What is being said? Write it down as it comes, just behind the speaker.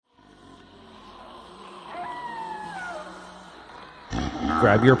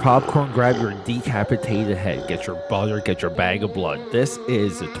grab your popcorn, grab your decapitated head, get your butter, get your bag of blood. This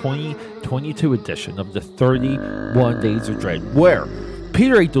is the 2022 edition of the 31 Days of Dread, where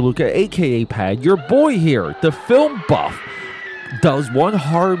Peter A. DeLuca, aka Pad, your boy here, the film buff, does one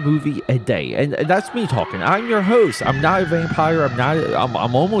horror movie a day, and that's me talking. I'm your host. I'm not a vampire.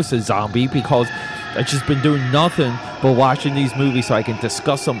 I'm almost a zombie because I've just been doing nothing but watching these movies so I can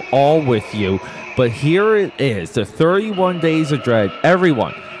discuss them all with you. But here it is, the 31 Days of Dread.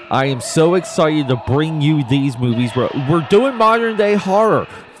 Everyone, I am so excited to bring you these movies. We're doing modern day horror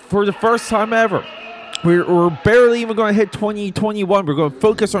for the first time ever. We're barely even going to hit 2021. We're going to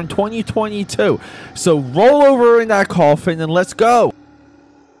focus on 2022. So roll over in that coffin and let's go.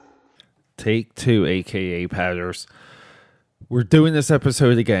 Take two, aka Patters. We're doing this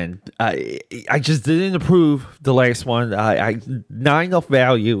episode again. I just didn't approve the last one. I not enough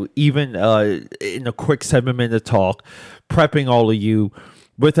value, even in a quick 7-minute talk, prepping all of you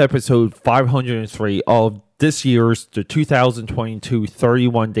with episode 503 of this year's, the 2022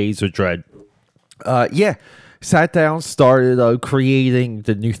 31 Days of Dread. Sat down, started creating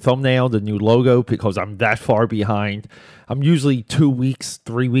the new thumbnail, the new logo, because I'm that far behind. I'm usually 2 weeks,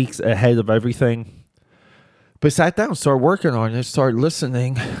 3 weeks ahead of everything. But sat down, started working on it, started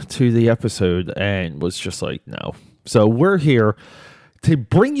listening to the episode, and was just like, no. So we're here to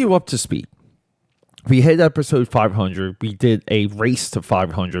bring you up to speed. We hit episode 500. We did a race to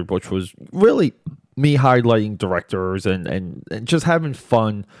 500, which was really me highlighting directors and just having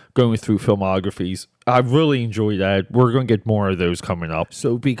fun going through filmographies. I really enjoyed that. We're going to get more of those coming up.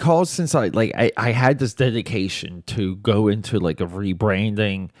 So because since I had this dedication to go into like a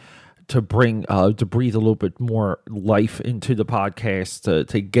rebranding, to bring to breathe a little bit more life into the podcast,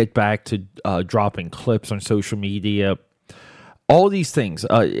 to get back to dropping clips on social media, all these things,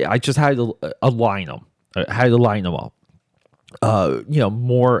 I just had to align them. I had to line them up.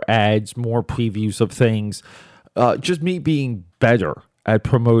 More ads, more previews of things. Just me being better at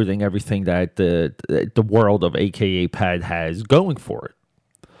promoting everything that the world of AKA Pad has going for it.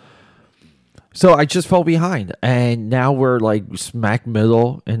 So I just fell behind, and now we're like smack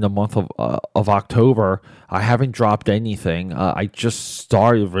middle in the month of October. I haven't dropped anything. I just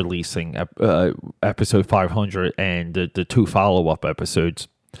started releasing episode 500 and the two follow-up episodes.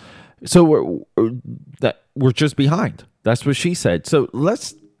 So we're just behind. That's what she said. So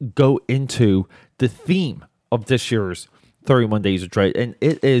let's go into the theme of this year's 31 Days of Dread, and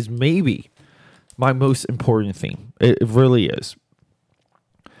it is maybe my most important theme. It really is.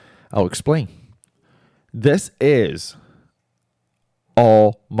 I'll explain. This is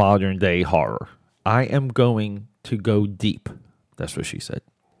all modern day horror. I am going to go deep, that's what she said,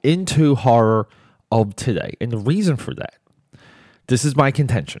 into horror of today. And the reason for that, this is my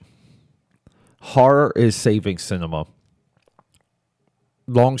contention. Horror is saving cinema.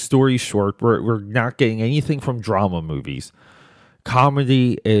 Long story short, we're not getting anything from drama movies.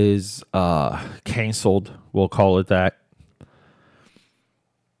 Comedy is canceled, we'll call it that.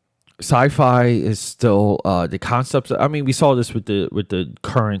 Sci-fi is still the concepts. I mean, we saw this with the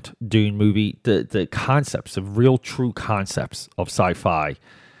current Dune movie. The concepts, the real true concepts of sci-fi,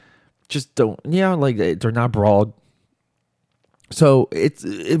 just don't. They're not broad. So it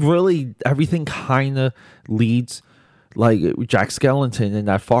really, everything kind of leads like Jack Skellington in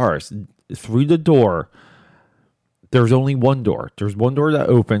that forest. Through the door, there's only one door. There's one door that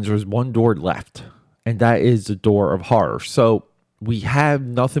opens. There's one door left, and that is the door of horror. So we have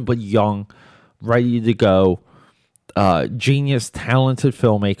nothing but young, ready to go, genius, talented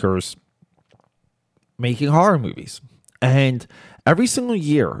filmmakers making horror movies. And every single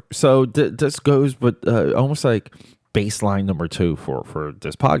year, so this goes with almost like baseline number 2 for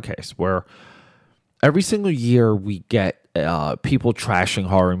this podcast, where every single year we get people trashing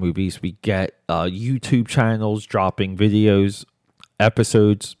horror movies. We get YouTube channels dropping videos,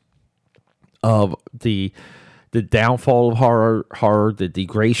 episodes of the downfall of horror, the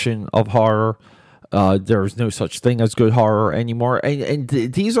degradation of horror. There's no such thing as good horror anymore, and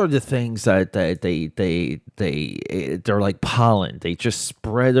these are the things that they're like pollen. They just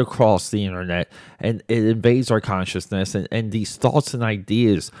spread across the internet, and it invades our consciousness, and these thoughts and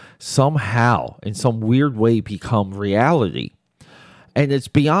ideas somehow, in some weird way, become reality. And it's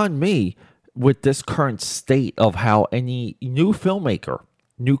beyond me with this current state of how any new filmmaker,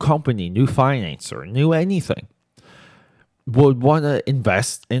 new company, new financer, new anything would want to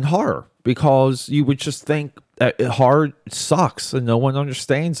invest in horror, because you would just think that horror sucks and no one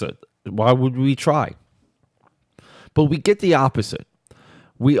understands it. Why would we try? But we get the opposite.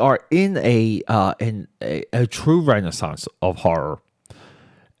 We are in a true renaissance of horror,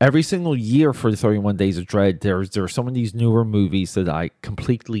 every single year for the 31 Days of Dread, there are some of these newer movies that I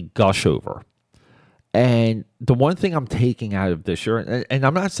completely gush over. And the one thing I'm taking out of this year, and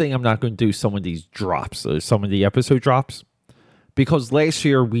I'm not saying I'm not going to do some of these drops, some of the episode drops, because last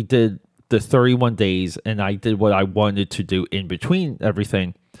year we did the 31 days and I did what I wanted to do in between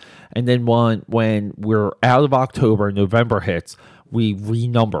everything. And then when we're out of October and November hits, we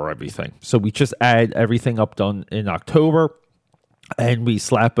renumber everything. So we just add everything up done in October and we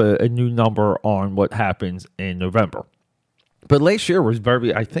slap a new number on what happens in November. But last year was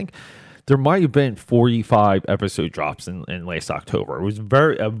I think there might have been 45 episode drops in last October. It was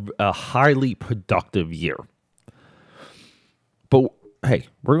a highly productive year. But hey,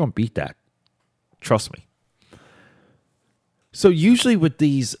 we're going to beat that. Trust me. So usually with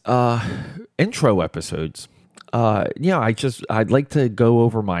these intro episodes, I'd like to go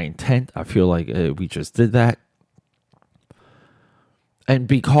over my intent. I feel like we just did that. And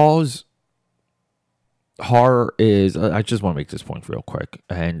because horror is, I just want to make this point real quick.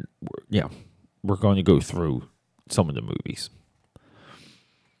 And we're going to go through some of the movies.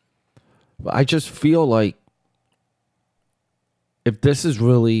 But I just feel like if this is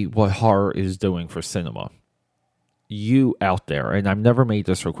really what horror is doing for cinema, you out there, and I've never made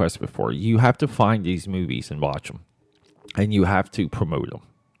this request before, you have to find these movies and watch them. And you have to promote them.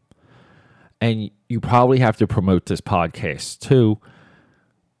 And you probably have to promote this podcast too,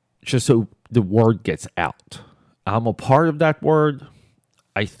 just so the word gets out. I'm a part of that word.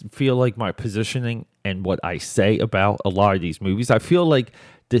 I feel like my positioning and what I say about a lot of these movies, I feel like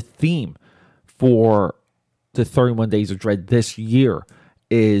the theme for the 31 Days of Dread this year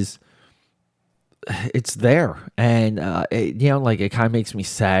is, it's there. And, it kind of makes me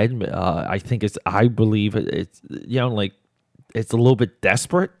sad. I believe it's a little bit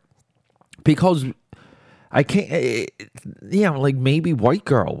desperate because I can't, maybe White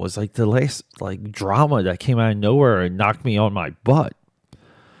Girl was like the last drama that came out of nowhere and knocked me on my butt.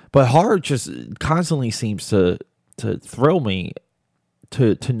 But horror just constantly seems to thrill me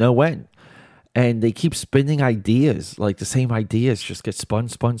to no end. And they keep spinning ideas, like the same ideas just get spun.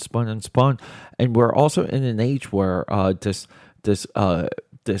 And we're also in an age where the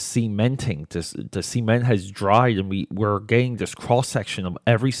cement has dried, and we're getting this cross section of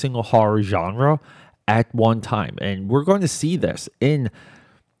every single horror genre at one time. And we're going to see this in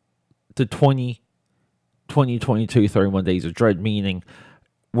the 2022 31 Days of Dread, meaning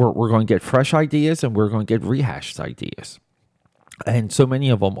we're going to get fresh ideas and we're going to get rehashed ideas. And so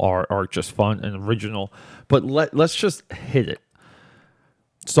many of them are just fun and original. But let's just hit it.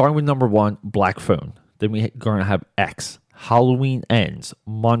 Starting with number 1, Black Phone. Then we're going to have X, Halloween Ends,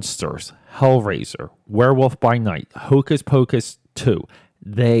 Monsters, Hellraiser, Werewolf by Night, Hocus Pocus 2,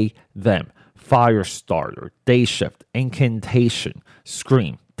 They, Them, Firestarter, Day Shift, Incantation,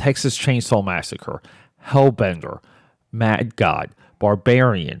 Scream, Texas Chainsaw Massacre, Hellbender, Mad God,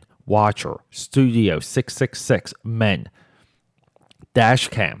 Barbarian, Watcher, Studio 666, Men,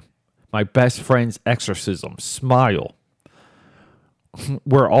 Dashcam, My Best Friend's Exorcism, Smile,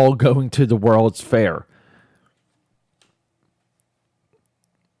 We're All Going to the World's Fair,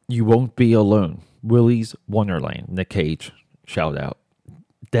 You Won't Be Alone, Willy's Wonderland, Nick Cage, shout out,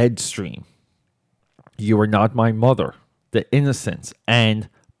 Deadstream, You Are Not My Mother, The Innocents, and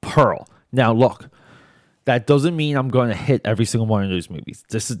Pearl. Now look, that doesn't mean I'm going to hit every single one of those movies.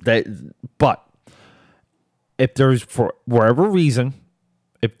 But if there's, for whatever reason,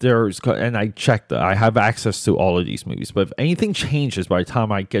 and I checked, I have access to all of these movies, but if anything changes by the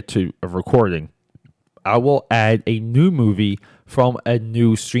time I get to a recording, I will add a new movie from a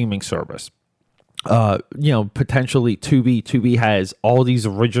new streaming service. Potentially Tubi. Tubi has all these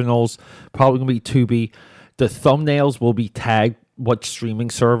originals, probably going to be Tubi. The thumbnails will be tagged what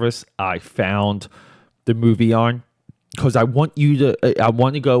streaming service I found the movie on, because I want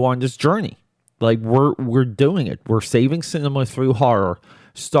to go on this journey. Like we're doing it. We're saving cinema through horror,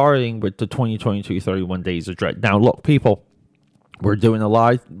 starting with the 2022 31 Days of Dread. Now, look, people, we're doing a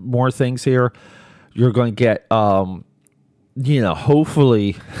lot more things here. You're going to get,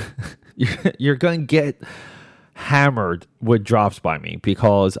 hopefully, you're going to get hammered with drops by me,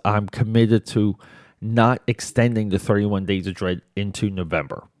 because I'm committed to not extending the 31 Days of Dread into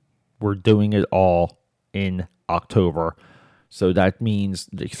November. We're doing it all in October. So that means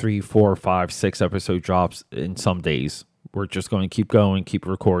the 3, 4, 5, 6 episode drops in some days. We're just going to keep going, keep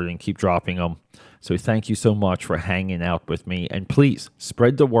recording, keep dropping them. So thank you so much for hanging out with me. And please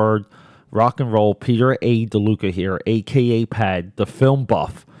spread the word. Rock and roll. Peter A. DeLuca here, a.k.a. Pad, the film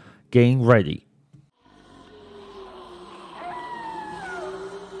buff, getting ready.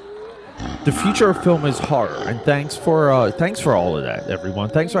 The future of film is horror, and thanks for all of that, everyone.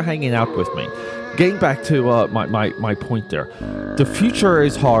 Thanks for hanging out with me. Getting back to my point there, the future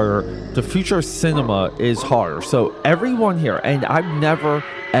is horror. The future of cinema is horror. So everyone here, and I've never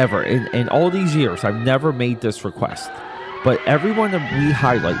ever in all these years, I've never made this request, but everyone that we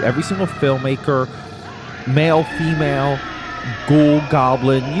highlight, every single filmmaker, male, female, ghoul,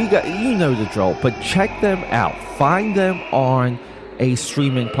 goblin, you know the drill. But check them out. Find them on a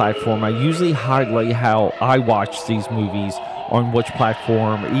streaming platform. I usually highlight how I watch these movies on which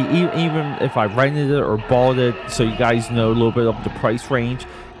platform, even if I rented it or bought it, so you guys know a little bit of the price range.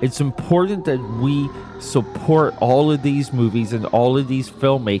 It's important that we support all of these movies and all of these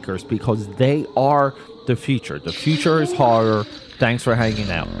filmmakers because they are the future. The future is horror. Thanks for hanging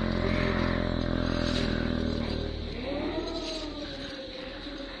out.